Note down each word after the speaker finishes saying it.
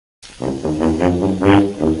The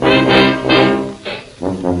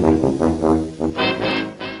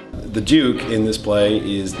Duke in this play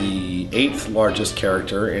is the 8th largest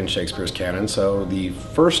character in Shakespeare's canon, so the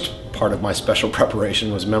first part of my special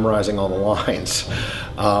preparation was memorizing all the lines.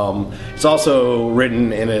 It's also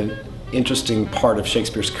written in an interesting part of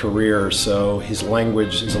Shakespeare's career, so his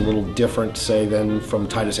language is a little different, say, than from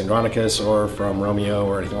Titus Andronicus or from Romeo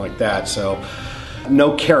or anything like that. So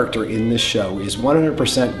no character in this show is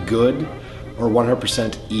 100% good or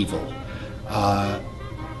 100% evil.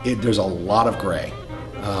 There's a lot of gray.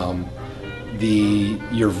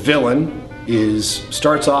 Your villain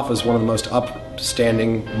starts off as one of the most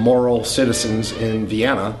upstanding moral citizens in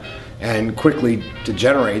Vienna and quickly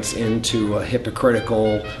degenerates into a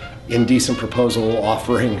hypocritical, indecent proposal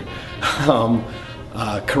offering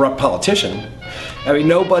corrupt politician. I mean,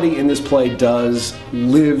 nobody in this play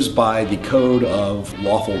lives by the code of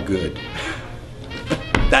lawful good.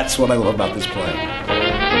 That's what I love about this play.